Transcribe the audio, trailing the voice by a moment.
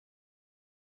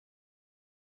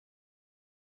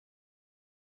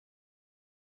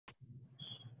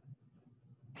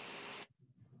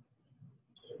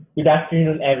Good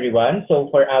afternoon, everyone.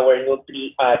 So for our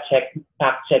NutriCheck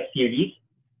FactCheck series,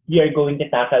 we are going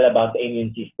to tackle about the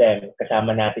immune system.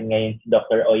 Kasama natin ngayon si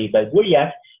Dr. Oyie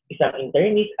Balburias, isang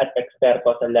internist at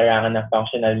eksperto sa larangan ng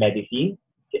functional medicine.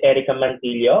 Si Erica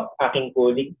Mantillo, aking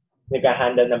colleague,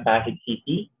 nag-handle ng Pasig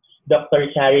City. Dr.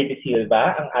 Chari De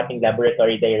Silva, ang ating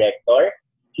laboratory director.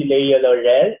 Si Leo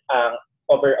Laurel, ang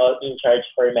overall in charge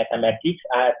for Metametrics.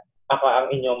 At ako ang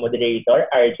inyong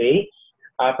moderator, RJ.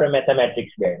 For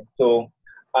Metametrics din. So,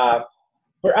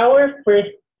 for our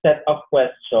first set of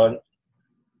questions,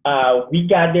 we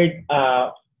gathered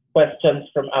questions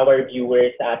from our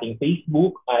viewers sa ating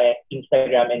Facebook,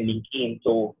 Instagram, and LinkedIn.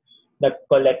 So,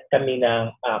 nag-collect kami ng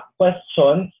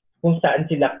questions kung saan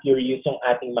sila curious yung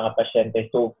ating mga pasyente.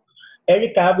 So,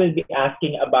 Erica will be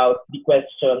asking about the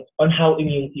questions on how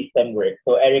immune system works.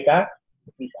 So, Erica,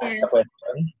 please ask the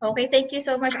question. Okay, thank you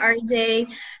so much, RJ.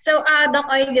 So, Doc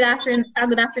Oyie, good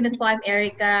afternoon po. I'm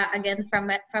Erica, again from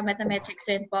Metametrics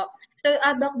rin po. So,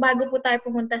 Doc, bago po tayo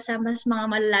pumunta sa mas mga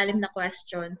malalalim na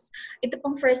questions, ito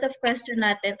pong first of question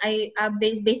natin ay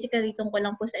basically tungkol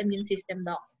lang po sa immune system,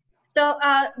 Doc. So,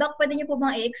 Doc, pwede niyo po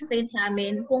bang i-explain sa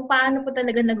amin kung paano po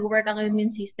talaga nag-work ang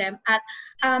immune system at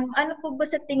ano po ba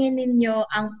sa tingin ninyo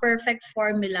ang perfect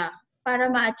formula para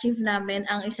ma-achieve namin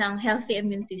ang isang healthy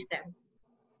immune system?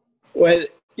 Well,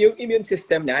 yung immune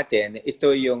system natin,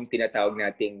 ito yung tinatawag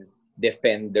nating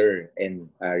defender and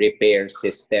repair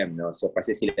system, no? So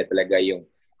kasi sila talaga yung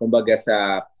kumbaga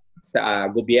sa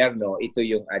gobyerno, ito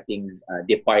yung ating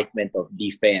Department of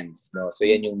Defense, no? So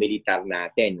yan yung militar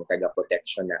natin, yung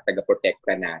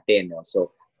taga-protekta natin, no?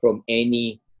 So from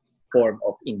any form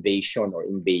of invasion or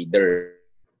invader.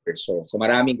 So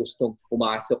maraming gustong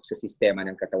pumasok sa sistema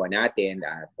ng katawan natin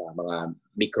at mga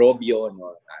mikrobyo,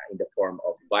 no, in the form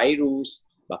of virus,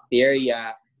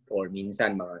 bacteria, or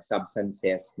minsan mga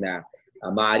substances na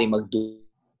maaaring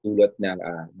magdulot ng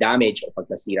damage o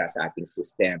pagkasira sa ating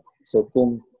system. So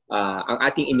kung ang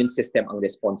ating immune system ang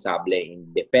responsable in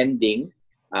defending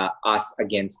us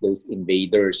against those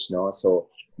invaders, no? So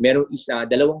meron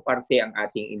dalawang parte ang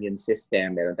ating immune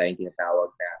system. Meron tayong tinatawag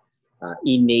na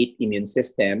innate immune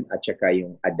system at saka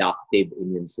yung adaptive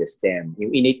immune system.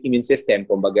 Yung innate immune system,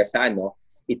 kumbaga sa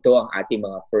ito ang ating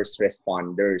mga first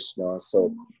responders, no? So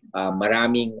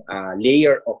maraming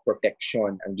layer of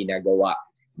protection ang ginagawa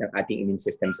ng ating immune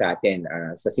system sa atin.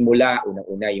 Sa simula,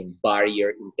 unang-una yung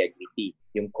barrier integrity,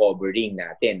 yung covering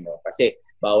natin, no? Kasi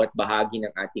bawat bahagi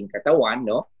ng ating katawan,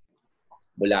 no,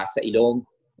 mula sa ilong,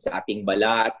 sa ating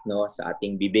balat, no, sa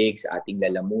ating bibig, sa ating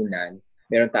lalamunan,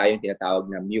 meron tayong tinatawag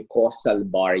na mucosal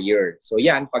barrier. So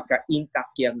yan, pagka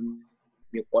intact yung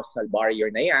mucosal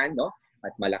barrier na yan, no,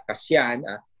 at malakas yan,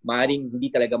 maaaring hindi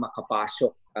talaga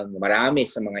makapasok ang marami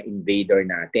sa mga invader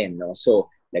natin, no. So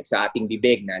like sa ating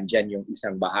bibig, nandyan yung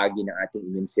isang bahagi ng ating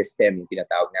immune system, yung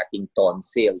tinatawag nating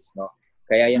tonsils, no.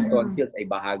 Kaya yung tonsils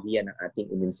ay bahagi yan ng ating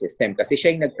immune system kasi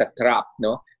siya yung nagtatrap,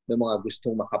 no, ng mga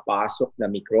gustong makapasok na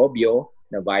mikrobyo,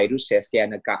 na viruses, kaya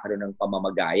nagkakaroon ng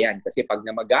pamamagayan. Kasi pag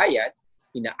namagayan,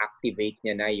 ina-activate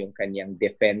niya na yung kanyang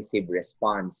defensive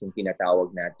response, yung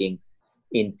tinatawag nating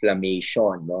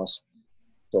inflammation, no?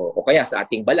 So, o kaya sa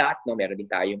ating balat, no, meron din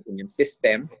tayong immune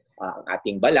system, ang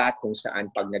ating balat, kung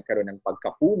saan pag nagkaroon ng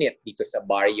pagkapunit dito sa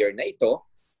barrier na ito,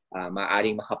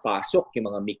 maaaring makapasok yung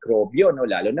mga mikrobyo, no,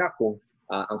 lalo na kung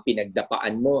ang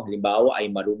pinagdapaan mo, halimbawa ay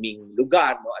maruming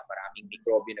lugar, no, at maraming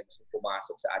mikrobyo na gusto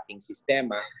pumasok sa ating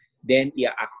sistema, then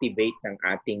i-activate ng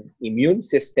ating immune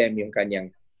system yung kanyang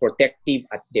protective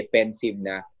at defensive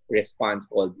na response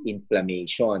called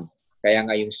inflammation. Kaya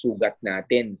nga yung sugat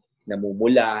natin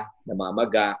namumula,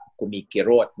 namamaga,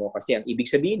 kumikirot, no? Kasi ang ibig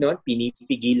sabihin nun,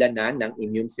 pinipigilan na ng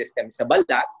immune system sa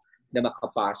balat na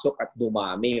makapasok at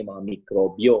dumami yung mga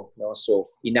mikrobyo, no?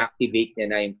 So inactivate niya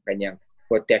na yung kanyang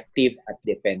protective at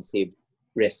defensive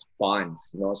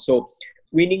response, no? So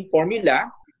winning formula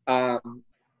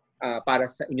para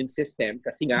sa immune system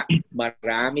kasi nga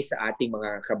marami sa ating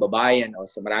mga kababayan o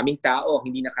sa maraming tao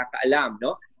hindi nakakaalam,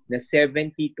 no, na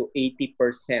 70 to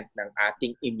 80% ng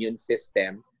ating immune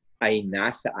system ay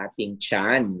nasa ating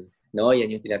tiyan, no?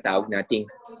 Yan yung tinatawag nating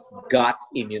gut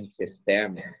immune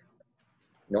system,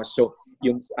 no? So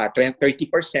yung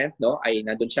 30%, no, ay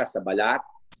nandun siya sa balat,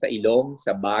 sa ilong,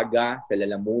 sa baga, sa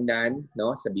lalamunan,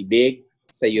 no, sa bibig,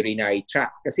 sa urinary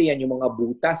tract. Kasi yan yung mga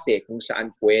butas kung saan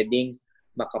pwedeng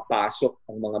makapasok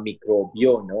ang mga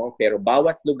mikrobyo, no? Pero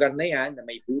bawat lugar na yan na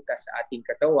may butas sa ating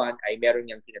katawan ay meron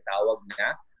yang tinatawag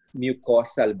na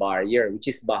mucosal barrier, which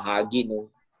is bahagi ng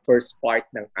first part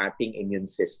ng ating immune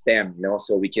system, no?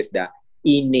 So which is the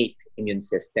innate immune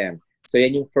system. So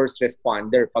yan yung first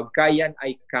responder. Pagka yan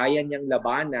ay kaya niyang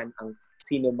labanan ang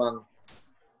sino mang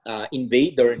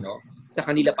invader, no, sa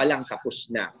kanila pa lang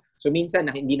tapos na. So minsan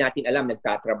hindi natin alam,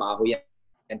 nagtatrabaho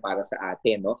yan para sa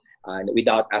atin, no,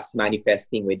 without us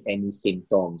manifesting with any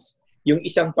symptoms. Yung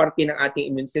isang parte ng ating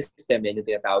immune system, yan yung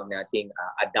tinatawag nating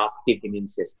adaptive immune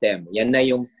system. Yan na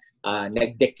yung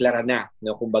nagdeklara na,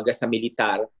 no, kumbaga sa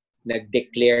militar,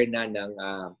 nagdeclare na ng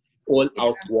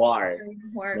all-out war,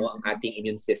 no, ang ating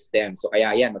immune system. So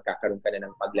kaya yan, magkakaroon ka na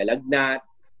ng paglalagnat,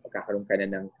 magkakaroon ka na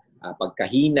ng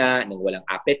pagkahina, ng walang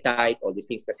appetite, all these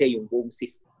things. Kasi yung buong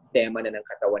sistema na ng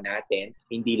katawan natin,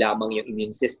 hindi lamang yung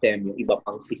immune system, yung iba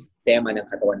pang sistema ng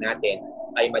katawan natin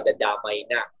ay madadamay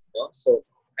na. No? So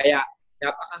kaya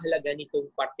napakahalaga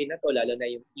nitong parte na to, lalo na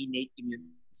yung innate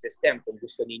immune system. Kung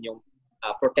gusto ninyong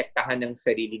protektahan ng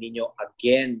sarili ninyo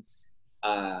against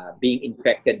being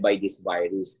infected by this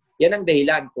virus. Yan ang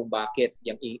dahilan kung bakit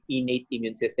yung innate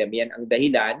immune system, yan ang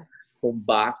dahilan kung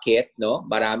bakit, no,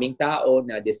 maraming tao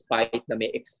na despite na may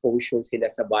exposure sila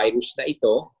sa virus na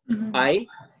ito, ay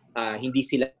hindi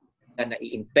sila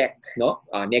na-infect, no?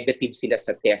 Negative sila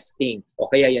sa testing. O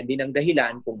kaya yan din ang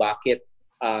dahilan kung bakit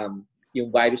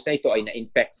yung virus na ito ay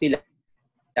na-infect sila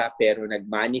pero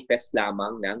nag-manifest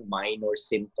lamang ng minor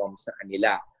symptoms sa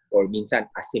kanila or minsan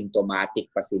asymptomatic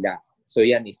pa sila. So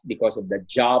yan is because of the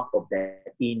job of the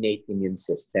innate immune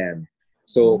system.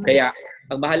 So kaya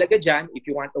ang mahalaga dyan, if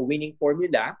you want a winning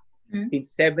formula,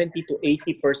 since 70 to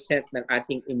 80% ng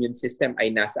ating immune system ay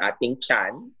nasa ating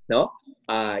tiyan, no?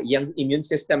 Yung immune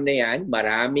system na yan,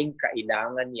 maraming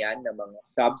kailangan yan ng mga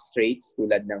substrates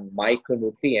tulad ng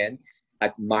micronutrients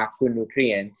at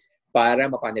macronutrients para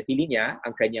mapanatili niya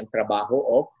ang kanyang trabaho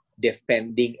of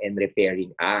defending and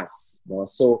repairing us. No?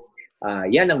 So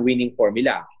yan ang winning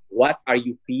formula. What are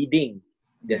you feeding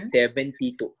the 70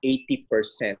 to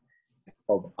 80%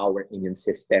 of our immune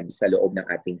system sa loob ng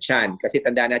ating tiyan? Kasi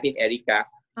tandaan natin, Erica,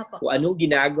 kung anong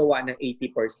ginagawa ng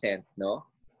 80%, no,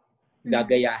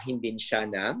 gagayahin din siya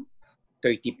ng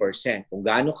 30%. Kung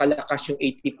gaano kalakas yung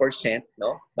 80%,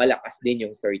 no, malakas din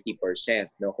yung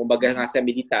 30%. No? Kung baga nga sa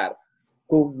militar,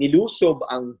 kung nilusob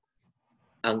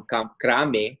ang Camp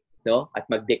Crame, no, at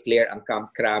mag-declare ang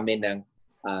Camp Crame ng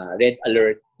red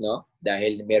alert, no,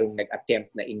 dahil merong nag-attempt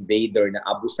na invader na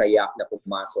Abu Sayyaf na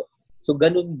pumasok. So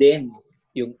ganun din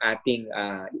yung ating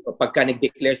pagka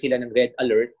nag-declare sila ng red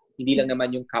alert, hindi lang naman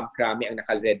yung Camp Crame ang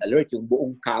naka-red alert, yung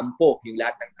buong kampo, yung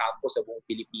lahat ng kampo sa buong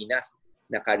Pilipinas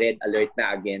naka-red alert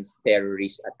na against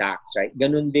terrorist attacks, right?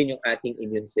 Ganun din yung ating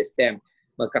immune system.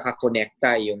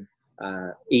 Magkakakonekta yung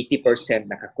 80%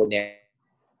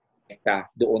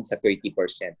 nakakonekta doon sa 30%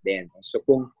 din. So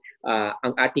kung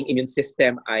ang ating immune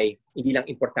system ay hindi lang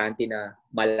importante na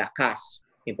malakas,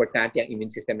 importante ang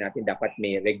immune system natin, dapat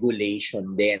may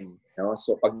regulation din. No?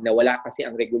 So pag nawala kasi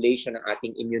ang regulation ng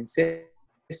ating immune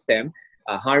system,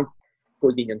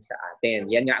 harmful din yun sa atin.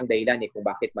 Yan nga ang dahilan kung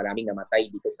bakit maraming namatay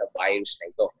dito sa virus na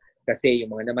ito. Kasi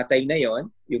yung mga namatay na yon,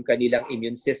 yung kanilang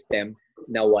immune system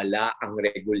nawala ang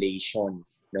regulation.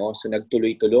 No? So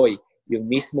nagtuloy-tuloy. Yung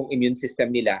mismong immune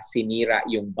system nila, sinira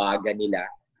yung baga nila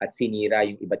at sinira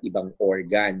yung iba't ibang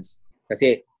organs.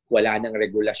 Kasi wala nang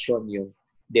regulasyon yung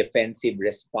defensive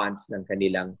response ng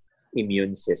kanilang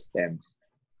immune system.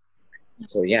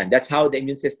 So yeah, that's how the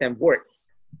immune system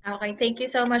works. Okay, thank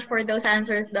you so much for those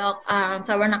answers, Doc.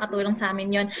 Sobrang nakatulong sa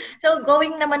amin yun. So,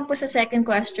 going naman po sa second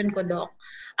question ko, Doc.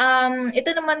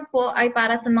 Ito naman po ay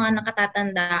para sa mga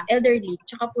nakatatanda, elderly,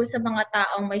 tsaka po sa mga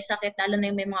taong may sakit, lalo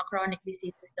na yung may mga chronic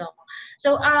diseases, Doc.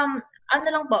 So, ano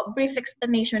lang po, brief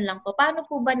explanation lang po. Paano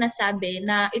po ba nasabi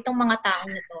na itong mga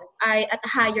taong ito ay at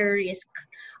higher risk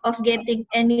of getting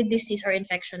any disease or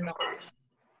infection, Doc?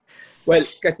 Well,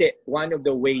 kasi one of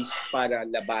the ways para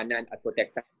labanan at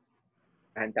protektahan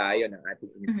tayo ng ating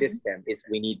immune system is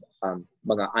we need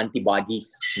mga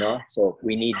antibodies, no? So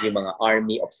we need yung mga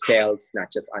army of cells, not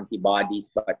just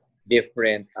antibodies, but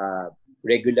different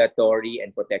regulatory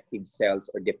and protective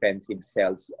cells or defensive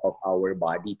cells of our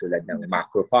body tulad ng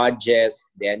macrophages,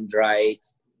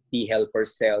 dendrites, T helper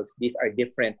cells. These are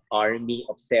different army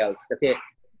of cells kasi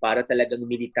para talagang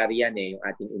militar yan yung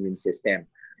ating immune system.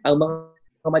 Ang mga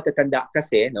matatanda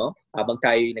kasi, no, habang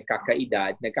tayo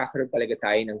nagkakaedad, nagkakaroon talaga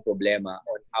tayo ng problema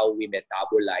on how we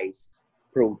metabolize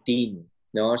protein,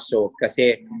 no? So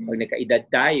kasi pag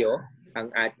nagkaedad tayo, ang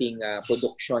ating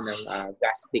production ng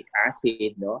gastric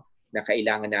acid, no, na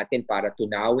kailangan natin para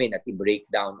tunawin at i-break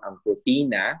down ang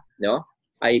protina, no,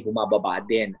 ay bumababa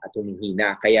din at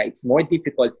humihina. Kaya it's more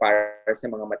difficult para sa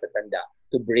mga matatanda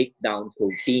to break down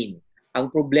protein.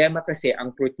 Ang problema kasi ang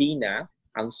protina,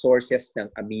 ang sources ng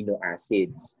amino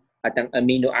acids. At ang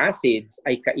amino acids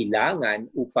ay kailangan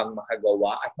upang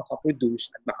makagawa at makaproduce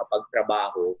at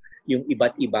makapagtrabaho yung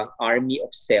iba't ibang army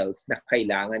of cells na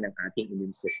kailangan ng ating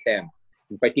immune system.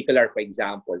 In particular, for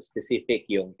example, specific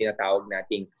yung tinatawag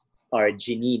nating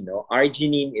arginine. No?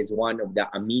 Arginine is one of the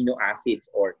amino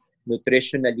acids or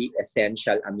nutritionally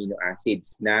essential amino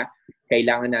acids na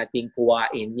kailangan nating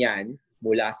kuhain yan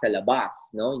mula sa labas.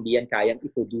 No? Hindi yan kayang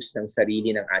i-produce ng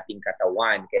sarili ng ating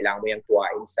katawan. Kailangan mo yan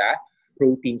kuhain sa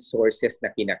protein sources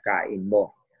na kinakain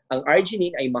mo. Ang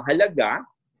arginine ay mahalaga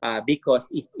because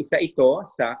isa ito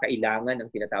sa kailangan ng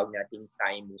tinatawag nating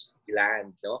thymus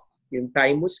gland. No? Yung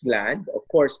thymus gland, of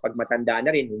course, pag matanda na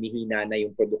rin, humihina na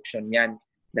yung production niyan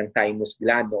ng thymus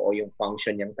gland o yung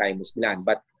function ng thymus gland.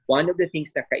 But one of the things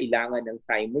na kailangan ng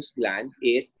thymus gland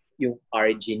is yung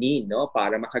arginine, no?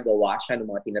 Para makagawa siya ng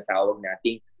mga tinatawag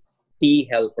nating T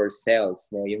helper cells.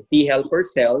 No? Yung T helper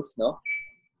cells, no?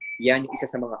 Yan yung isa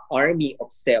sa mga army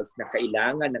of cells na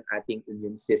kailangan ng ating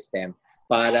immune system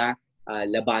para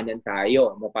labanan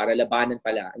tayo. No? Para labanan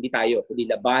pala, hindi tayo, kundi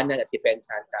labanan at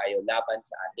depensahan tayo laban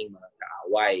sa ating mga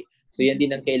kaaway. So yan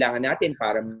din ang kailangan natin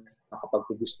para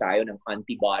makapag-produce tayo ng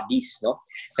antibodies. No?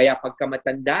 Kaya pagka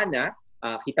matanda na,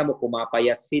 kita mo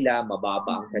pumapayat sila,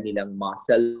 mababa ang kanilang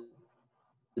muscle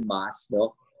mass.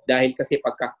 No? Dahil kasi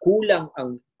pagka kulang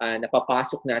ang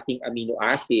napapasok nating amino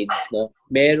acids, no,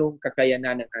 merong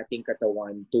kakayanan ng ating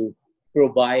katawan to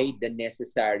provide the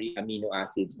necessary amino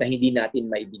acids na hindi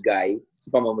natin maibigay sa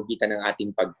pamamagitan ng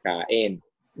ating pagkain.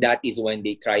 That is when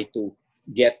they try to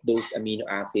get those amino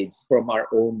acids from our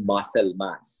own muscle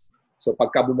mass. So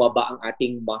pagka bumaba ang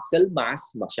ating muscle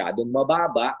mass, masyadong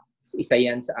mababa, isa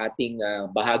yan sa ating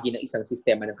bahagi ng isang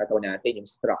sistema ng katawan natin, yung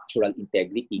structural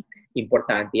integrity.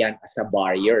 Importante yan as a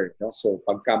barrier. No? So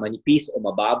pagka manipis o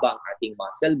mababa ang ating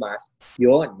muscle mass,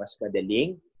 yon mas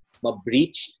madaling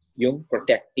ma-breach yung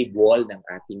protective wall ng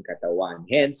ating katawan.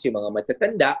 Hence, yung mga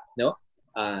matatanda, no,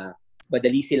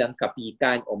 madali silang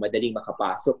kapitan o madaling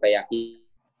makapasok. Kaya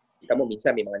kita mo,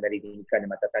 minsan may mga narinig ka na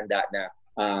matatanda na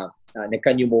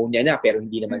nagka-pneumonia na pero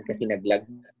hindi naman kasi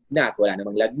naglagnat. Wala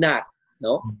namang lagnat.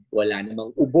 No? Wala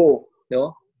namang ubo,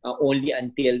 no? Only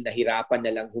until nahirapan na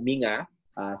lang huminga,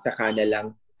 saka na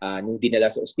lang nung dinala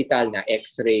sa ospital na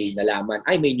x-ray, nalaman,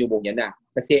 ay may pneumonia na.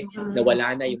 Kasi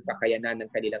nawala na yung kakayanan ng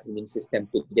kanilang immune system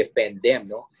to defend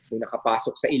them. No? Yung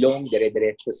nakapasok sa ilong,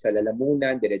 dire-diretso sa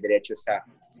lalamunan, dire-diretso sa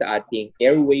ating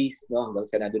airways, no? Hanggang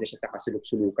sa nandun na siya sa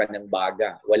kasuluk-sulukan ng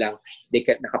baga.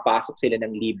 Nakapasok sila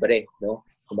ng libre. No?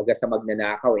 Kumbaga sa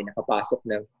magnanakaw, nakapasok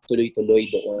ng tuloy-tuloy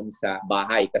doon sa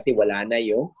bahay kasi wala na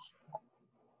yung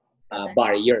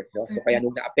barrier. No? So kaya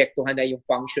nung naapektuhan na yung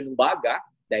function ng baga,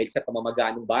 dahil sa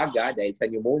pamamaga ng baga, dahil sa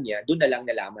pneumonia, doon na lang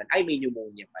nalaman, ay may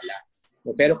pneumonia pala.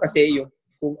 No? Pero kasi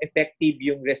kung effective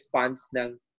yung response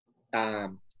ng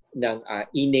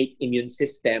innate immune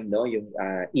system, no? Yung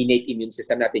innate immune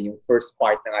system natin, yung first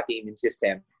part ng ating immune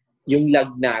system, yung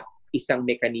lagnat, isang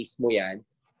mekanismo yan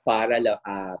para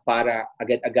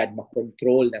agad-agad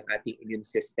makontrol ng ating immune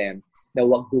system na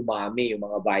huwag dumami yung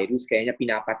mga virus. Kaya niya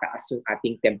pinapataas yung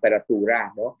ating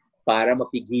temperatura, no? Para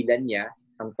mapigilan niya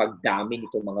ang pagdami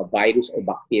nitong mga virus o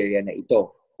bacteria na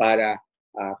ito. Para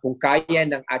kung kaya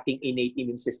ng ating innate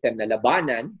immune system na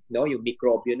labanan, no, yung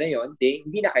mikrobyo na yon,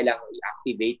 hindi na kailangan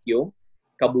i-activate yung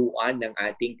kabuuan ng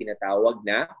ating tinatawag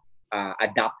na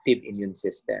adaptive immune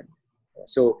system.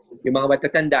 So, yung mga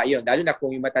matatanda yon, lalo na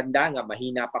kung yung matanda nga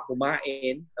mahina pa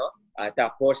kumain, no?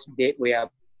 Tapos we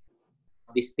have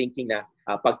this thinking na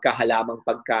pagkahalamang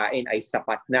pagkain ay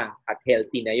sapat na at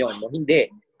healthy na yon, no?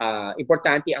 Hindi.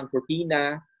 Importante ang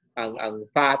protina, ang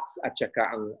fats at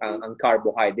saka ang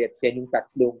carbohydrates. Yan yung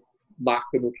tatlong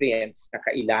macronutrients na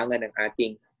kailangan ng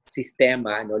ating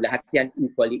sistema, no? Lahat yan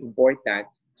equally important.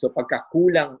 So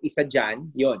pagkakulang isa dyan,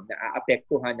 yon,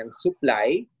 naaapektuhan ng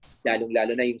supply,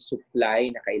 lalong-lalo na yung supply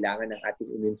na kailangan ng ating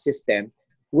immune system,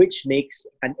 which makes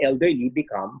an elderly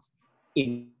becomes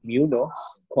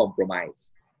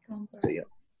immunocompromised. So yun.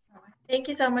 Thank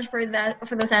you so much for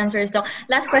those answers, Doc.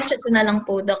 Last question ko na lang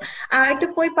po, Doc.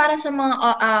 Ito po ay para sa mga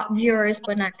viewers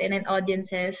po natin and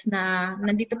audiences na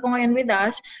nandito po ngayon with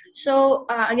us. So,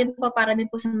 again po, para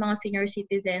din po sa mga senior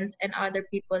citizens and other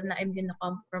people na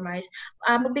immunocompromised.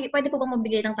 Pwede po bang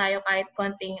magbigay lang tayo kahit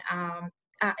konting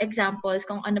examples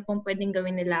kung ano pong pwedeng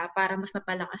gawin nila para mas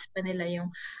mapalakas pa nila yung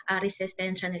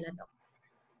resistensya nila, Doc?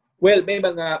 Well, may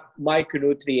mga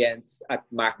micronutrients at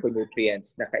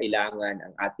macronutrients na kailangan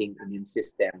ang ating immune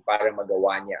system para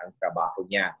magawa niya ang trabaho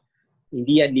niya.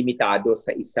 Hindi yan limitado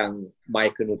sa isang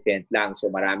micronutrient lang.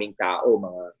 So maraming tao,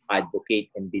 mga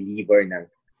advocate and believer ng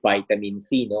vitamin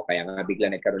C, no? Kaya nga bigla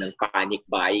nagkaroon ng panic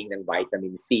buying ng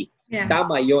vitamin C. Yeah.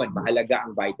 Tama yon, mahalaga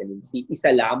ang vitamin C.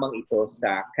 Isa lamang ito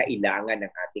sa kailangan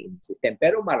ng ating immune system.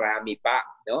 Pero marami pa,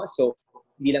 no? So,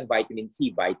 hindi lang vitamin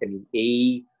C, vitamin A,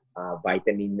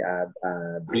 vitamin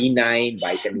B9,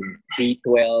 vitamin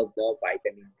B12, no?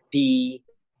 Vitamin D,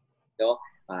 no?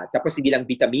 Tapos hindi lang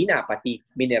vitamina, pati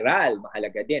mineral,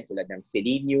 mahalaga din, tulad ng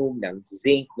selenium, ng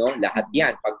zinc, no? Lahat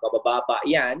yan. Pag mabababa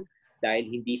yan, dahil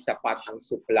hindi sapat ang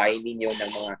supply ninyo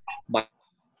ng mga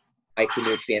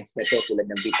micronutrients na ito tulad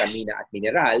ng vitamina at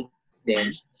mineral, then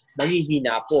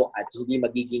maghihina po at hindi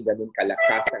magiging ganun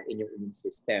kalakas ang inyong immune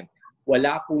system.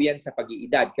 Wala po yan sa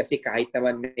pag-iedad kasi kahit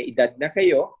naman may edad na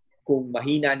kayo, kung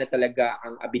mahina na talaga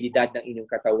ang abilidad ng inyong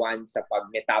katawan sa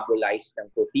pag-metabolize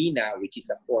ng protina, which is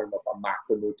a form of a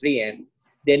macronutrient,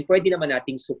 then pwede naman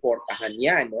nating suportahan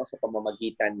yan, no, sa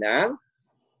pamamagitan ng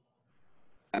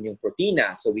yung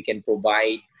protina. So we can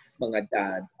provide mga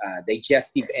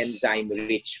digestive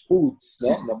enzyme-rich foods,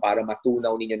 no, para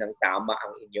matunaw ninyo ng tama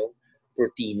ang inyong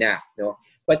protina. No?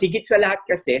 But higit sa lahat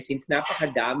kasi, since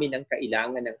napakadami ng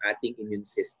kailangan ng ating immune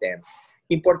system,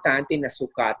 importante na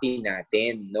sukatin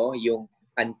natin, no, yung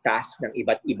antas ng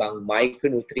iba't ibang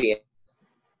micronutrients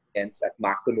at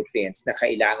macronutrients na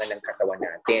kailangan ng katawan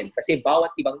natin. Kasi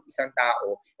bawat isang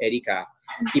tao, Erica,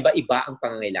 iba-iba ang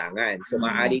pangangailangan. So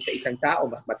maaari sa isang tao,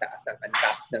 mas mataas ang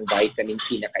antas ng vitamin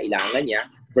C na kailangan niya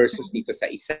versus dito sa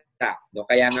isa. No?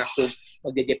 Kaya nga kung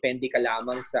magdedepende ka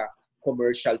lamang sa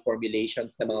commercial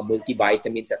formulations ng mga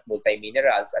multivitamins at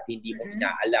multiminerals at hindi mo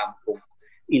inaalam kung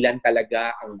ilan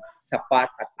talaga ang sapat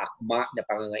at akma na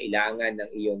pangangailangan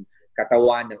ng iyong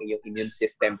katawan, ng iyong immune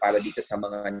system para dito sa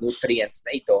mga nutrients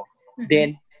na ito,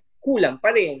 then kulang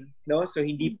pa rin. No? So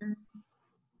hindi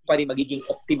pa rin magiging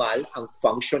optimal ang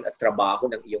function at trabaho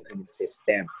ng iyong immune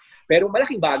system. Pero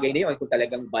malaking bagay na yun kung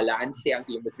talagang balanse ang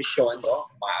iyong nutrisyon, no?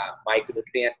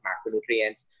 Micronutrient,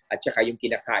 macronutrients, at saka yung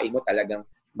kinakain mo talagang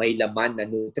may laman na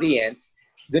nutrients,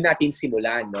 doon natin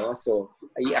simulan, no? So,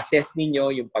 i-assess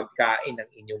ninyo yung pagkain ng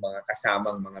inyong mga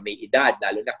kasamang mga may edad,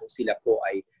 lalo na kung sila po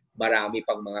ay marami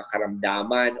pang mga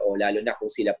karamdaman o lalo na kung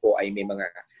sila po ay may mga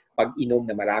pag-inom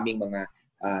na maraming mga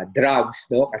drugs,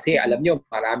 no? Kasi alam nyo,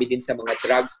 marami din sa mga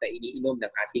drugs na iniinom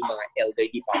ng ating mga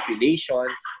elderly population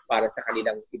para sa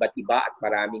kanilang iba't iba at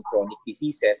maraming chronic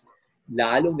diseases,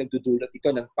 lalong nagdudulot ito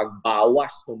ng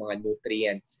pagbawas ng mga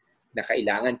nutrients na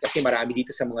kailangan. Kasi marami dito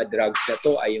sa mga drugs na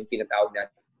to ay yung tinatawag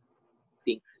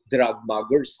nating drug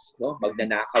muggers, no?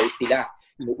 Magnanakaw sila.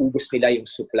 Inuubos nila yung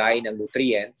supply ng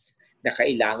nutrients na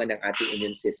kailangan ng ating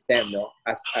immune system, no?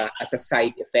 As a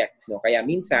side effect, no? Kaya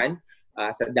minsan,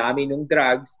 sa dami ng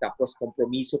drugs, tapos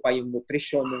kompromiso pa yung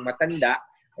nutrisyon ng matanda,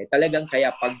 ay talagang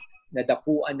kaya pag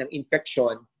nadapuan ng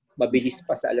infection, mabilis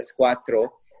pa sa alas 4,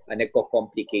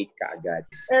 nagko-complicate ka agad.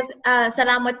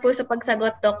 Salamat po sa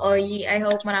pagsagot, Doc Oyie. I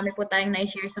hope marami po tayong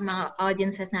na-share sa mga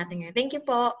audiences natin ngayon. Thank you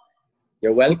po.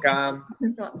 You're welcome.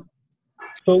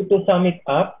 So to sum it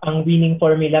up, ang winning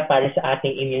formula para sa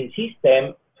ating immune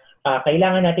system,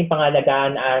 kailangan nating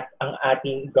pangalagaan ang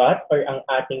ating gut or ang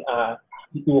ating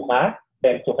bituka.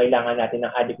 So kailangan natin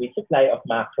ng adequate supply of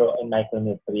macro and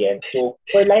micronutrients. So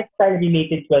for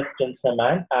lifestyle-related questions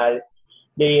naman,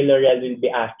 Leia Laurel will be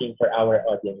asking for our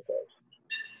audiences.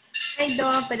 Hi,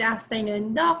 Doc. Good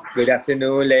afternoon, Doc. Good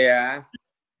afternoon, Leia.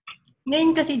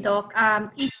 Ngayon kasi, Doc,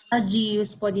 each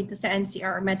LGUs po dito sa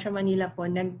NCR or Metro Manila po,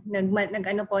 nag-hand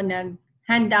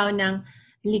down ng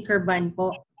liquor ban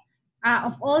po.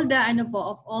 Of all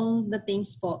the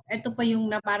things po, ito po yung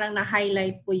parang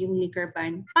na-highlight po yung liquor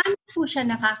ban. Paano po siya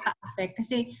nakaka-affect?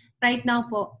 Kasi right now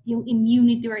po, yung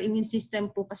immunity or immune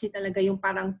system po kasi talaga yung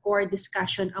parang core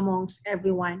discussion amongst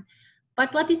everyone.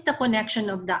 But what is the connection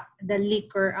of the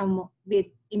liquor with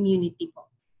immunity po?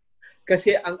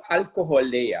 Kasi ang alcohol,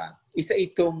 Leia, isa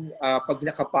itong pag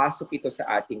nakapasok ito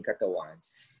sa ating katawan,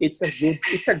 it's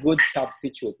a good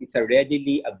substitute. It's a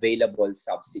readily available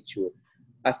substitute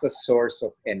as a source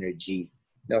of energy.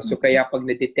 No? So kaya pag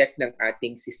na-detect ng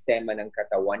ating sistema ng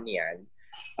katawan yan,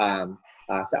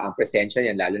 sa ang presensya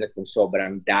niyan, lalo na kung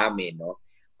sobrang dami, no?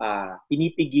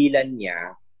 Pinipigilan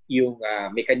niya yung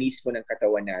mekanismo ng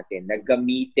katawan natin na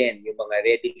gamitin yung mga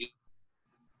readily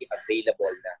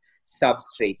available na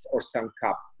substrates or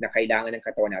sangkap na kailangan ng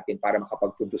katawan natin para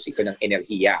makapag-produce ito ng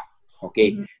enerhiya.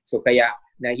 Okay? So kaya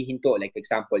nahihinto, like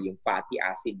example, yung fatty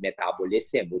acid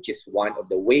metabolism, which is one of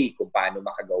the way kung paano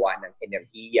makagawa ng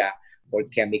enerhiya or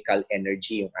chemical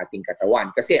energy yung ating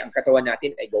katawan. Kasi ang katawan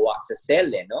natin ay gawa sa cell,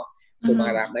 no? So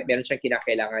meron siyang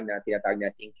kinakailangan na tinatawag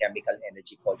natin chemical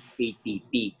energy called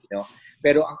ATP, no?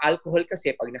 Pero ang alcohol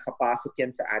kasi, pag nakapasok yan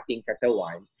sa ating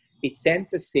katawan, it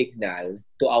sends a signal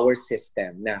to our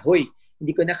system na, huy,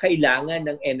 hindi ko na kailangan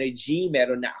ng energy,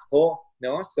 meron na ako,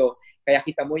 no? So, kaya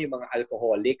kita mo yung mga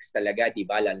alcoholics talaga, di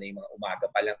ba? Lalo na yung mga umaga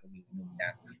pa lang umiinom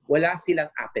na. Wala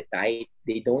silang appetite.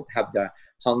 They don't have the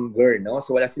hunger, no?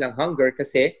 So, wala silang hunger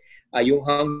kasi yung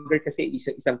hunger kasi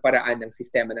isang paraan ng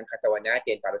sistema ng katawan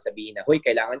natin para sabihin na, hoy,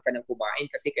 kailangan ka ng kumain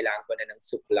kasi kailangan ko na ng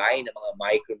supply ng mga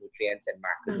micronutrients and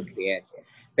macronutrients.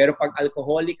 Pero pag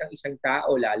alcoholic ang isang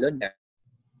tao, lalo na,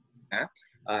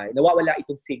 nawawala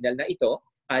itong signal na ito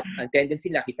at ang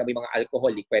tendency nila, kita mo yung mga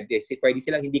alcoholic, pwede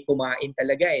silang hindi kumain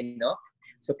talaga, no?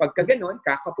 So pagka ganon,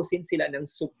 kakapusin sila ng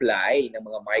supply ng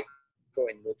mga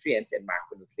micronutrients and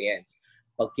macronutrients.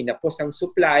 Pag kinapos ang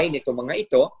supply nito mga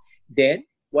ito, then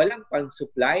walang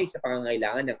pang-supply sa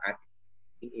pangangailangan ng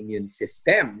ating immune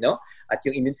system, no? At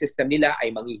yung immune system nila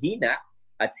ay manghihina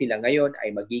at sila ngayon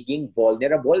ay magiging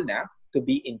vulnerable na to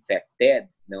be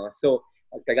infected, no? So,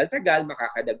 pag tagal-tagal,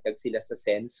 makakadagdag sila sa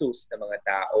census ng mga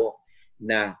tao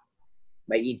na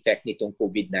may infect nitong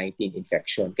COVID-19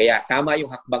 infection. Kaya tama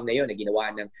yung hakbang na yun na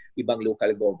ginawa ng ibang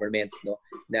local governments, no,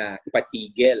 na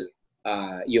ipatigil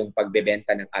yung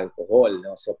pagbebenta ng alcohol,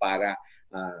 no? So, para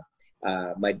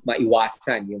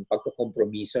maiwasan yung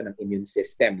pagkukompromiso ng immune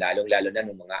system, lalong-lalo na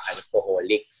ng mga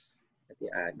alcoholics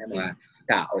na mga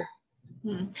tao.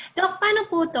 Doc, paano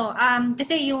po to?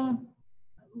 Kasi yung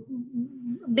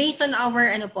based on our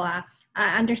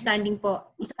understanding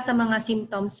po, isa sa mga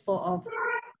symptoms po of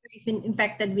if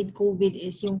infected with COVID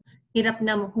is yung hirap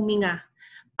na huminga.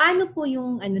 Paano po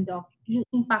yung Doc, yung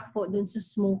impact po dun sa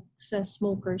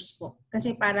smokers po?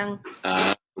 Kasi parang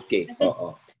okay. Kasi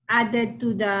added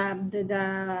to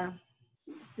the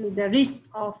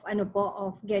risk of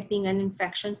of getting an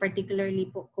infection, particularly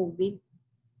po COVID.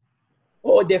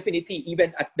 Oo, definitely.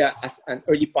 Even as an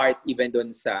early part, even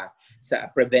doon sa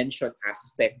prevention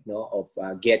aspect, no, of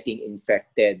getting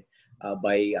infected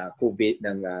by COVID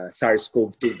ng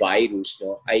SARS-CoV-2 virus,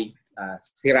 no, ay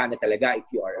sira na talaga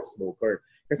if you are a smoker.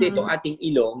 Kasi itong ating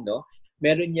ilong, no,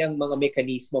 meron niyang mga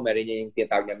mekanismo, meron niyang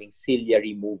tinatawag naming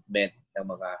ciliary movement ng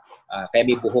mga, kaya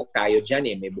may buhok tayo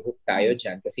dyan may buhok tayo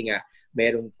dyan kasi nga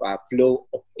merong flow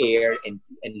of air and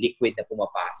liquid na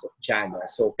pumapasok dyan. No?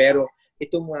 So, pero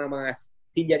itong mga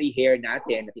ciliary hair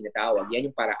natin na tinatawag, yan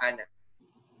yung paraan ng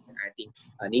ating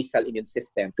nasal immune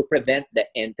system to prevent the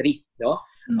entry, no,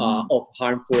 of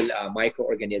harmful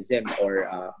microorganism or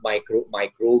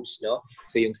microbes, no.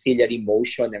 So yung ciliary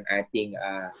motion ng ating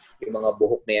yung mga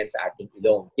buhok na yan sa ating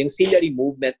ilong. Yung ciliary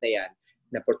movement na yan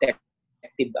na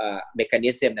protective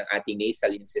mechanism ng ating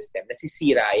nasal immune system,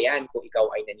 nasisira yan kung ikaw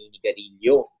ay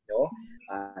naninigarilyo, no.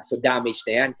 So damage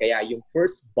na yan. Kaya yung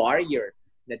first barrier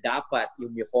na dapat,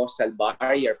 yung mucosal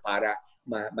barrier para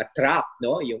matrap,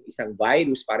 no, yung isang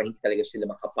virus para hindi talaga sila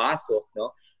makapasok,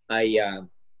 no,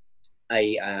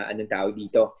 ay anong tawag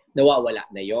dito, nawawala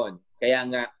na yon. Kaya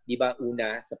nga, di ba,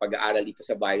 una sa pag-aaral dito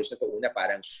sa virus na to, una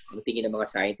parang ang tingin ng mga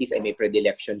scientists ay may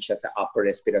predilection siya sa upper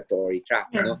respiratory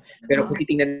tract, no? Pero kung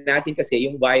titingnan natin kasi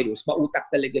yung virus, mautak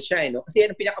talaga siya, no? Kasi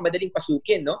yan ang pinakamadaling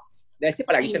pasukin, no? Kasi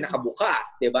palagi siya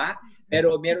nakabuka, di ba?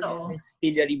 Pero meron ng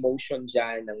ciliary motion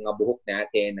dyan ng mga buhok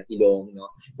natin, ng ilong, no?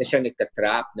 Na siya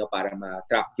nagtatrap, no? Para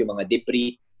ma-trap yung mga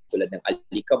debris tulad ng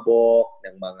alikabok,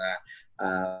 ng mga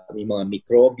may mga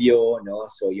mikrobyo, no?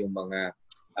 So yung mga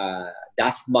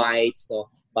dust mites, no,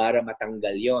 para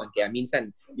matanggal yon. Kaya minsan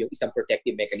yung isang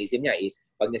protective mechanism niya is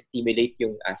pag na-stimulate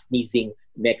yung sneezing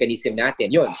mechanism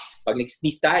natin, yon. Pag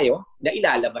nag-sneeze tayo,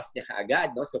 nailalabas niya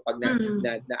kaagad, no? So pag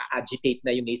na-agitate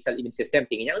na yung nasal immune system,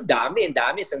 tingin niya, ang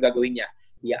dami. So ang gagawin niya,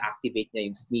 i-activate niya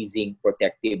yung sneezing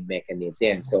protective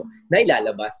mechanism. So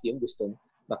nailalabas yung gustong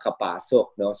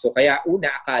makapasok, no? So kaya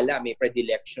una, akala may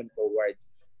predilection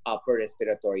towards upper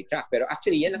respiratory tract. Pero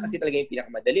actually, yan lang kasi talaga yung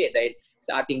pinakamadali dahil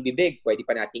sa ating bibig, pwede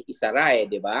pa nating isara,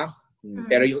 di ba?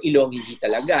 Pero yung ilong, hindi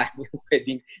talaga.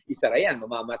 Pwedeng isara yan,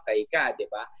 mamamatay ka, di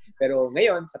ba? Pero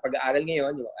ngayon, sa pag-aaral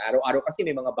ngayon, araw-araw kasi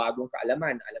may mga bagong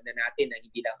kaalaman. Alam na natin na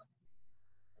hindi lang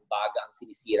baga ang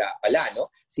sinisira pala,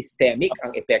 no? Systemic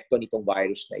ang epekto nitong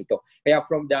virus na ito. Kaya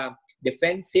from the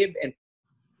defensive and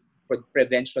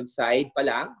prevention side pa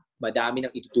lang, madami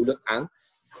nang itutulot ang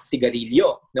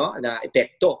sigarilyo, no, na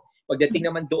epekto.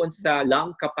 Pagdating naman doon sa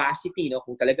lung capacity, no,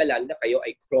 kung talaga lalo na kayo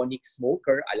ay chronic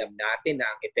smoker, alam natin na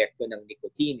ang epekto ng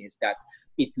nicotine is that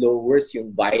it lowers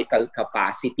yung vital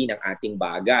capacity ng ating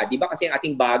baga. Di ba kasi ang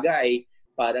ating baga ay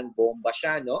parang bomba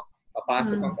siya, no?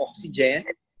 Papasok ang oxygen,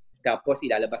 tapos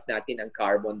ilalabas natin ang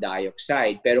carbon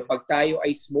dioxide. Pero pag tayo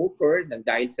ay smoker nang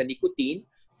dahil sa nicotine,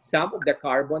 some of the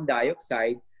carbon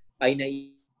dioxide ay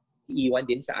iiwan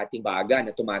din sa ating baga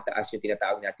na tumataas yung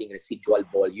tinatawag nating residual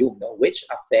volume, no, which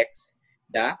affects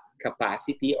the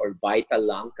capacity or vital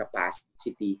lung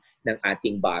capacity ng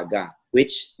ating baga.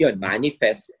 which yun,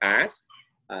 manifests as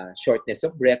shortness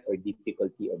of breath or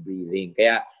difficulty of breathing.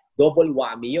 Kaya double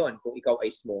whammy yun kung ikaw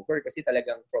ay smoker kasi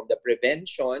talagang from the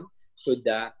prevention to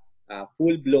the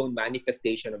full-blown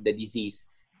manifestation of the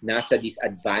disease, nasa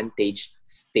disadvantaged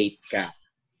state ka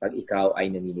pag ikaw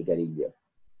ay naninigarilyo.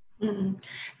 Mm-hmm.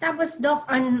 Tapos, Doc,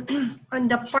 on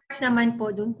the part naman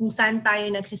po dun kung saan tayo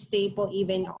nagsistay po,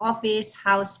 even office,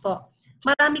 house po,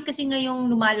 marami kasi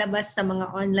ngayong lumalabas sa mga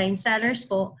online sellers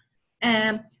po,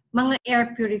 mga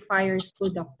air purifiers po,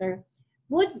 Doctor.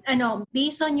 Would,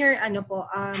 based on your,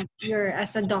 your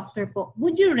as a doctor po,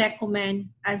 would you recommend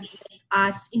as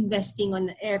investing on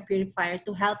an air purifier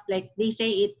to help, like they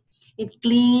say it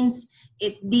cleans,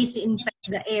 it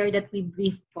disinfects the air that we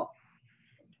breathe po?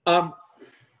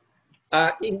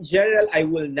 In general, I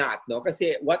will not, no?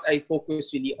 Kasi what I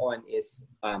focus really on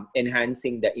is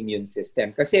enhancing the immune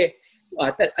system. Kasi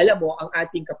alam mo, ang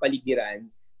ating kapaligiran,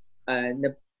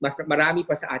 marami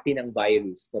pa sa atin ang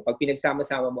virus. No? Pag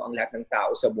pinagsama-sama mo ang lahat ng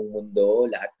tao sa buong mundo,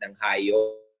 lahat ng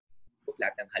hayop,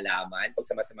 lahat ng halaman, pag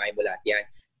sama-samahin mo lahat yan,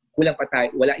 kulang pa tayo,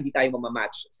 hindi tayo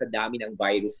mamamatch sa dami ng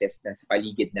viruses na sa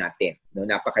paligid natin. No?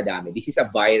 Napakadami. This is a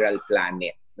viral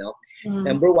planet. No?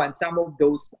 Number one, some of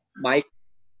those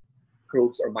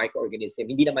microbes or microorganism,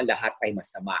 hindi naman lahat ay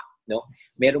masama. No?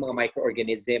 Merong mga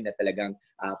microorganism na talagang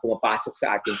pumapasok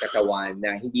sa ating katawan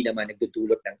na hindi naman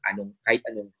nagdudulot ng kahit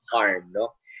anong harm.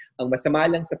 No? Ang masama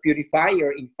lang sa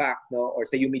purifier, in fact, no, or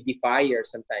sa humidifier,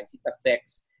 sometimes it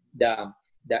affects the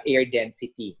air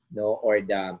density, no, or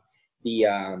the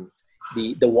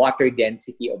water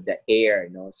density of the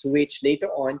air, no, so which later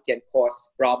on can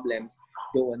cause problems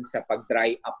doon sa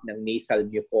pag-dry up ng nasal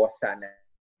mucosa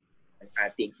ng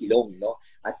ating ilong, no?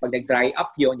 At pag nag-dry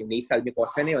up yon, yung nasal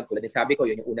mucosa na yun, tulad ng sabi ko,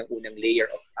 yun yung unang-unang layer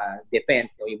of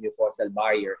defense, no, yung mucosal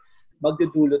barrier,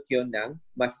 magdudulot yun ng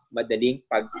mas madaling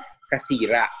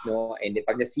pagkasira, no? And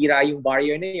pag nasira yung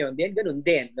barrier na yun, then ganun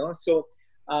din, no? So,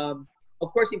 of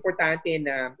course, importante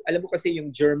na, alam mo kasi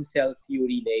yung germ cell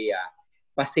theory, Leia,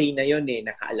 pasay na yun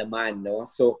nakaalaman, no?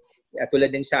 So, tulad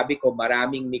ng sabi ko,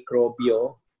 maraming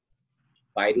mikrobyo,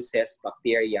 viruses,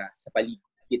 bacteria sa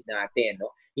paligid natin, no?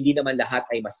 Hindi naman lahat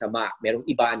ay masama. Merong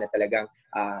iba na talagang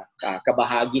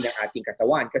kabahagi ng ating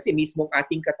katawan. Kasi mismong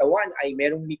ating katawan ay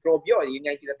merong mikrobyo. Yun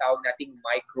nga yung tinatawag nating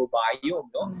microbiome,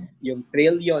 no? Yung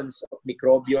trillions of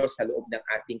mikrobyo sa loob ng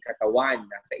ating katawan.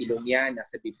 Nasa ilong yan,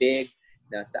 nasa bibig,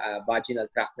 nasa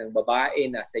vaginal tract ng babae,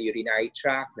 nasa urinary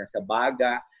tract, nasa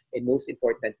baga, and most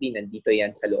importantly, nandito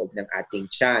yan sa loob ng ating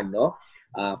tiyan, no?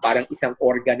 Parang isang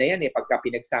organ na yan pagka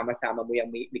pinagsama-sama mo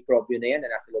yung mikrobyo na yan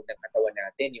na nasa loob ng katawan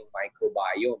natin, yung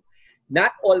microbiome.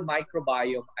 Not all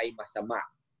microbiome ay masama.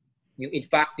 In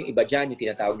fact, yung iba dyan, yung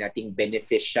tinatawag nating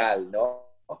beneficial,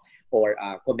 no? Or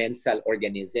commensal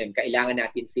organism. Kailangan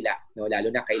natin sila, no? Lalo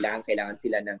na kailangan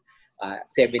sila ng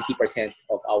 70%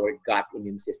 of our gut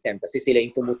immune system. Kasi sila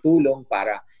yung tumutulong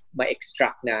para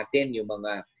ma-extract natin yung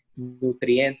mga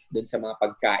nutrients dun sa mga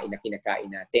pagkain na kinakain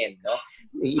natin, no?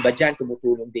 Yung iba dyan,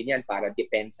 tumutulong din yan para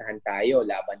depensahan tayo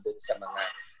laban dun sa mga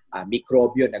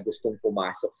mikrobyo na gustong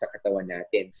pumasok sa katawan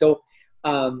natin. So,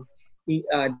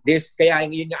 kaya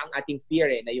yun nga ang ating fear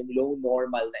na yung low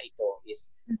normal na ito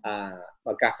is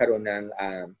magkakaroon ng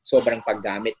sobrang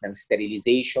paggamit ng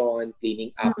sterilization,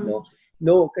 cleaning up, no?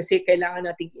 No, kasi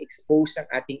kailangan nating expose ang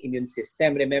ating immune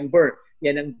system. Remember,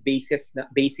 yan ang basis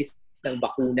ng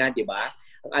bakuna, di ba?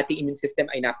 Ang ating immune system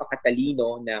ay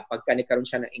napakatalino na pagka nagkaroon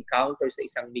siya ng encounter sa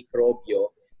isang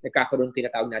mikrobyo, nagkakaroon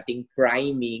tinatawag nating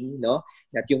priming, no?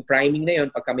 At yung priming na yon,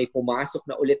 pagka may pumasok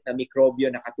na ulit na mikrobyo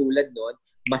na katulad nun,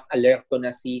 mas alerto na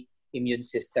si immune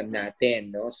system natin,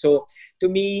 no? So, to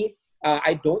me,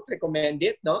 I don't recommend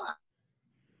it, no?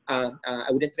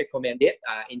 I wouldn't recommend it.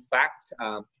 In fact,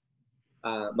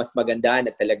 mas maganda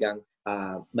na talagang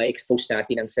ma-expose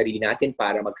natin ang sarili natin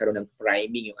para magkaroon ng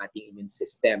priming yung ating immune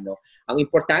system, no? Ang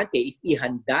importante is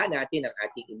ihanda natin ang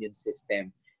ating immune system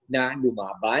na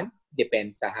lumaban,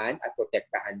 depensahan at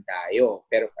protektahan tayo.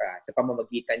 Pero sa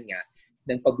pamamagitan nga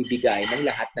ng pagbibigay ng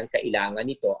lahat ng kailangan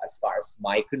nito as far as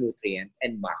micronutrient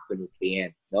and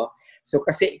macronutrient, no? So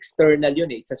kasi external yun,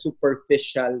 it's a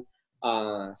superficial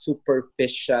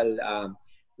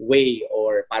way,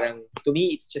 or parang to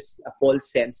me it's just a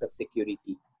false sense of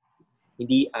security.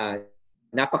 Hindi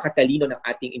napakatalino ng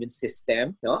ating immune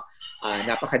system, no?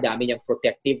 Napakadami niyang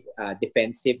protective,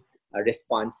 defensive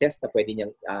responses na pwede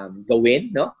niyang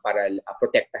gawin, no? Para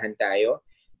protektahan tayo.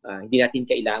 Hindi natin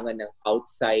kailangan ng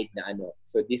outside na ano.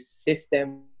 So this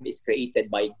system is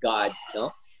created by God,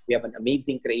 no? We have an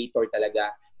amazing creator talaga,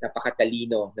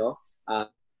 napakatalino, no?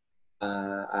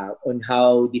 On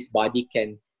how this body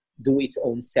can do its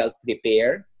own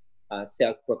self-repair,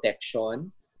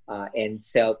 self-protection, and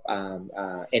self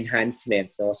enhancement,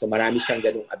 no? So marami siyang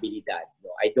ganung abilidad,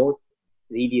 no? I don't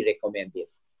really recommend it.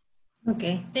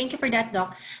 Okay, thank you for that,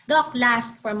 Doc. Doc,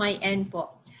 last for my end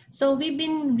po. So we've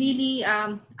been really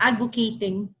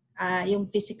advocating yung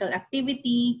physical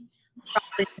activity,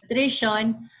 proper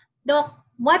nutrition. Doc,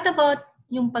 what about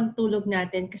yung pagtulog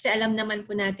natin? Kasi alam naman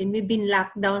po natin, we've been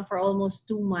locked down for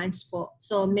almost 2 months po.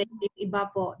 So may iba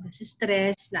po, nasa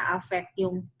stress, na-affect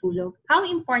yung tulog. How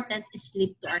important is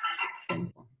sleep to our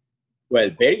person po?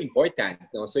 Well, very important.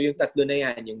 No? So yung tatlo na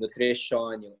yan, yung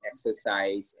nutrition, yung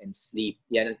exercise, and sleep,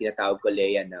 yan ang tinatawag ko,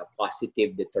 Lea, na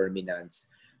positive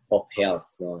determinants of health.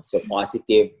 No? So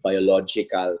positive,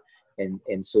 biological,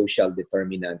 and social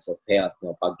determinants of health.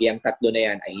 No? Pag yung tatlo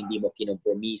na yan ay hindi mo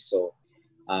kinompromiso,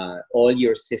 all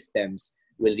your systems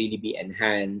will really be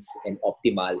enhanced and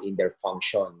optimal in their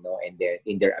function, no? And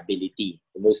in their ability,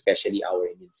 most especially our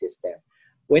immune system.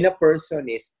 When a person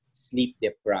is sleep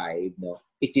deprived, no,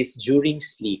 it is during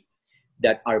sleep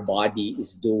that our body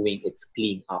is doing its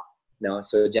clean up, no?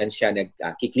 So diyan siya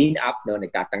nag-clean up, no,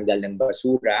 nagtatanggal ng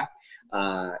basura.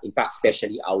 In fact,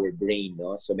 especially our brain,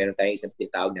 no? So meron tayong isang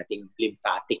tinatawag nating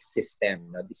lymphatic system,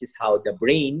 no? This is how the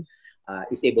brain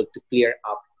is able to clear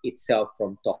up itself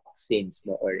from toxins,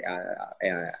 no, or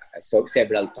so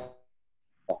several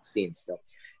toxins, no.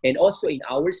 And also in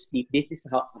our sleep, this is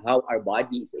how our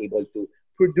body is able to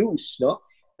produce, no,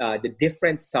 the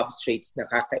different substrates na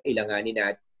kakailanganin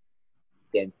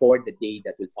natin for the day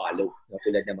that will follow, no,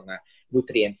 tulad ng mga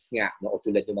nutrients nga, no, o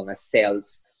tulad ng mga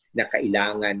cells na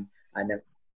kailangan ng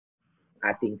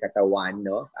ating katawan,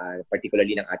 no,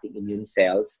 particularly ng ating immune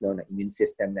cells, no, ng immune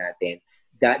system natin.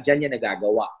 Diyan yan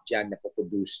nagagawa, diyan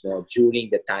napoproduce, no, during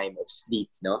the time of sleep,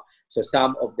 no. So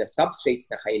some of the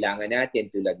substrates na kailangan natin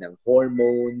tulad ng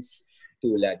hormones,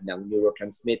 tulad ng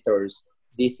neurotransmitters,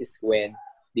 this is when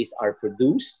these are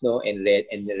produced, no, and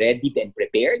ready and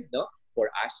prepared, no,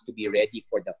 for us to be ready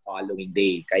for the following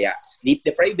day. Kaya sleep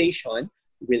deprivation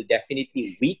will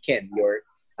definitely weaken your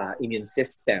immune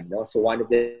system, no. So one of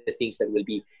the things that will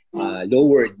be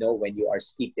lowered, no, when you are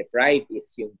sleep deprived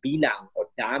is yung bilang o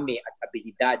dami at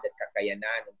abilidad at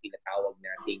kakayanan ng tinatawag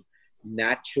nating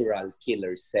natural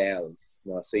killer cells,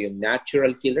 no. So yung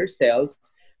natural killer cells,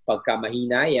 pagka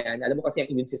mahina yan, alam mo kasi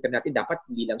ang immune system natin dapat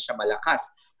hindi lang siya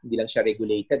malakas, hindi lang siya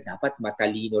regulated, dapat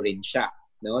matalino rin siya,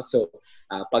 no. So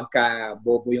pagka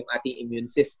bobo yung ating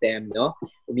immune system, no,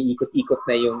 umiikot-ikot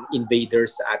na yung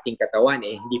invaders sa ating katawan,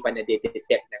 hindi pa na-detect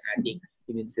ng ating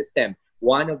immune system.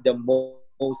 One of the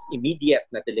most immediate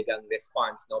na talagang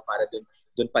response, no, para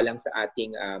dun pa lang sa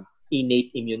ating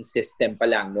innate immune system pa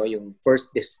lang, no, yung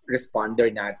first responder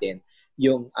natin,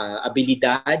 yung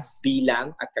abilidad,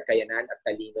 bilang at kakayanan at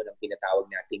talino ng tinatawag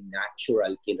nating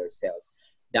natural killer cells.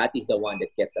 That is the one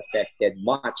that gets affected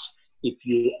much if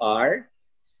you are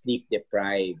sleep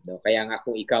deprived, no. Kaya nga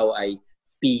kung ikaw ay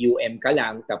PUM ka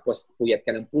lang, tapos puyat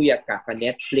ka ng puyat,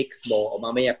 kaka-Netflix mo, o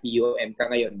mamaya PUM ka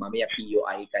ngayon, mamaya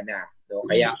PUI ka na, no.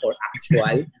 Kaya or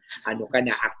actual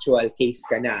actual case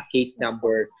ka na, case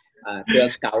number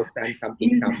 12,000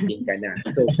 something ka na.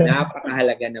 So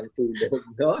napakahalaga ng tulog,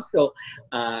 no. So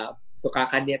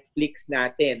kaka-Netflix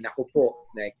natin,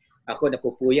 ako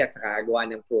napupuyat sa kagawa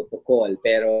ng protocol,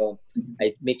 pero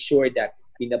I make sure that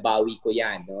binabawi ko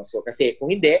yan, no. So kasi kung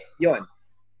hindi, yon,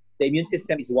 the immune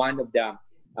system is one of the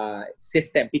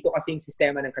system. Pito kasi yung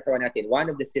sistema ng katawan natin. One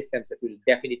of the systems that will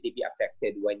definitely be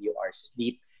affected when you are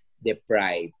sleep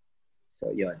deprived. So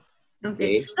yon.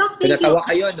 Okay. Doc, so thank you. natawa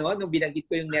kayo, no? Nung binanggit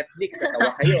ko yung Netflix,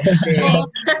 natawa kayo. Kasi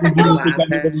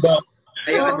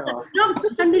Doc,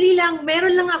 sandali lang.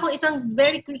 Meron lang ako isang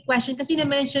very quick question kasi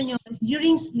na-mention nyo,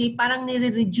 during sleep, parang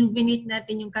nire-rejuvenate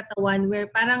natin yung katawan where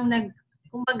parang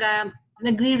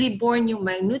nagre-reborn yung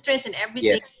nutrients and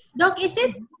everything. Yes. Doc, is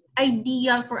it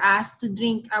ideal for us to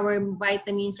drink our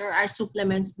vitamins or our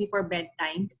supplements before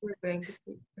bedtime?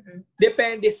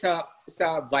 Depende sa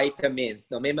vitamins,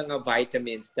 no. May mga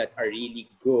vitamins that are really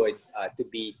good to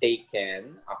be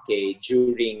taken, okay,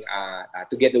 during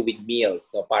together with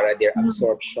meals, no, para their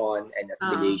absorption and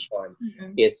assimilation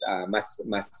is mas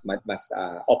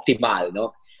optimal,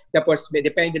 no. Tapos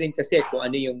depende rin kasi kung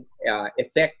ano yung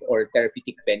effect or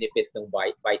therapeutic benefit ng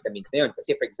vitamins na yun.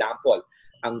 Kasi for example,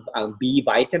 ang B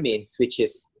vitamins, which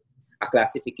is a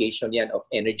classification yan of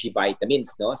energy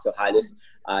vitamins, no? So halos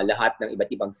lahat ng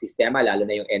iba't ibang sistema, lalo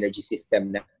na yung energy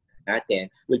system natin,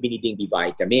 will be needing B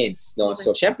vitamins, no?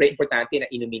 So syempre, importante na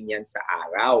inumin yan sa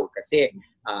araw. Kasi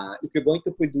if you're going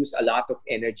to produce a lot of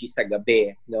energy sa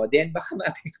gabi, no, then baka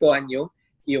maapektuhan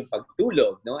yung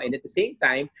pagtulog, no? And at the same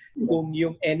time, kung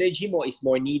yung energy mo is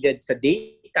more needed sa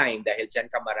daytime dahil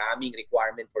dyan ka maraming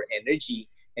requirement for energy,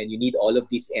 and you need all of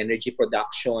this energy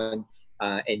production,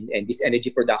 and this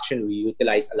energy production we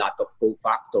utilize a lot of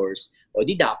cofactors, o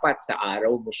di dapat sa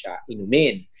araw mo siya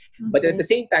inumin. But at the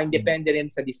same time, depende rin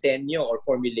sa disenyo or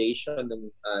formulation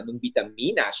ng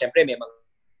vitamina. Siyempre, may mga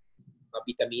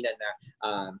vitamina na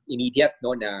immediate,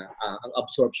 no, na ang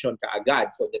absorption kaagad.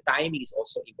 So the timing is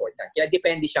also important. Kaya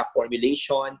depende siya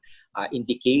formulation,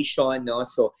 indication, no.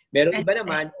 So meron iba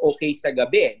naman okay sa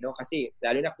gabi, no, kasi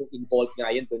lalo na kung involved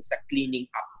nga yun dun sa cleaning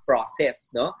up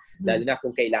process, no. Lalo na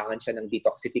kung kailangan siya ng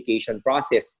detoxification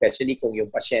process, especially kung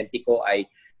yung pasyente ko ay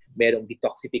merong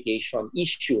detoxification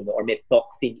issue, no, or may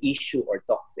toxin issue or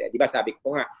toxin. Di ba sabi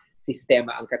ko nga,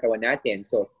 sistema ang katawan natin.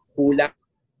 So kulang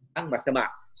ang masama,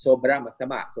 sobra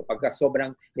masama. So pagka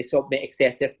sobrang may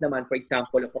excesses naman, for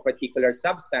example, of a particular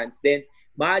substance, then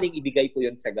maaaring ibigay ko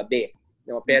yun sa gabi.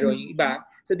 No? Pero yung iba,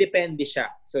 so depende siya.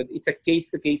 So it's a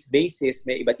case-to-case basis,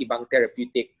 may iba't ibang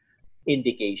therapeutic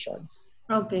indications.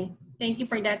 Okay. Thank you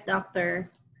for that,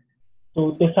 doctor.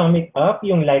 So to sum it up,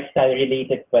 yung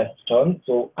lifestyle-related question,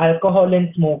 so alcohol and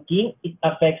smoking, it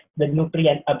affects the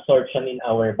nutrient absorption in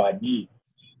our body.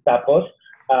 Tapos,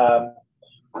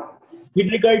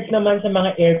 with regards naman sa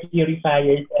mga air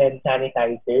purifiers and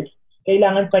sanitizers,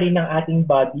 kailangan pa rin ng ating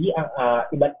body ang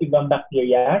iba't ibang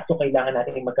bacteria. So, kailangan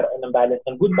natin magkaroon ng balance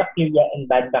ng good bacteria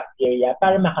and bad bacteria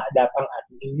para maka-adapt ang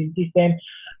ating immune system.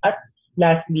 At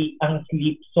lastly, ang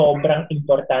sleep, sobrang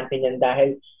importante niyan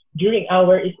dahil during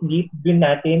our sleep, dun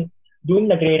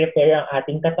nagre-repair ang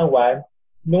ating katawan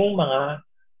ng mga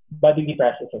bodily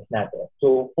processes natin.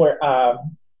 So, for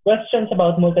questions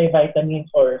about multivitamins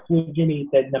or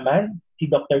food-related naman, si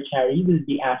Dr. Chari will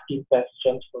be asking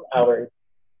questions from our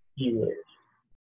viewers.